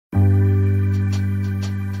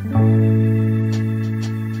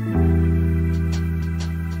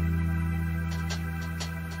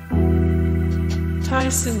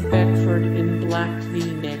Tyson Beckford in black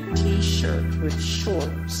V-neck t-shirt with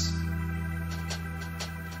shorts.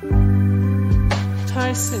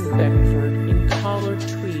 Tyson Beckford in collared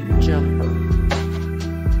tweed jumper.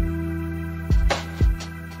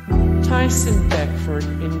 Tyson Beckford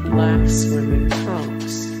in black swimming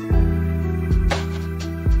trunks.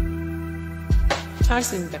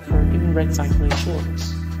 Tyson Beckford in red cycling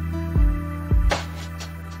shorts.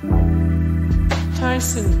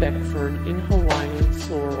 Tyson Beckford in Hawaiian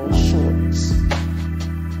floral shorts.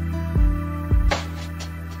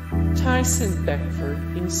 Tyson Beckford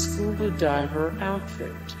in scuba diver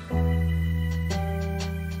outfit.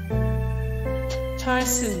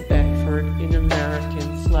 Tyson Beckford in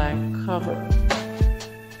American flag cover.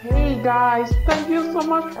 Hey guys, thank you so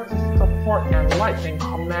much for the support and likes and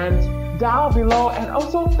comments down below, and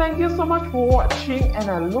also thank you so much for watching, and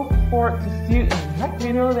I look forward to see you in the next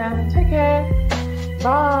video. Then take care,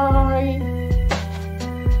 bye.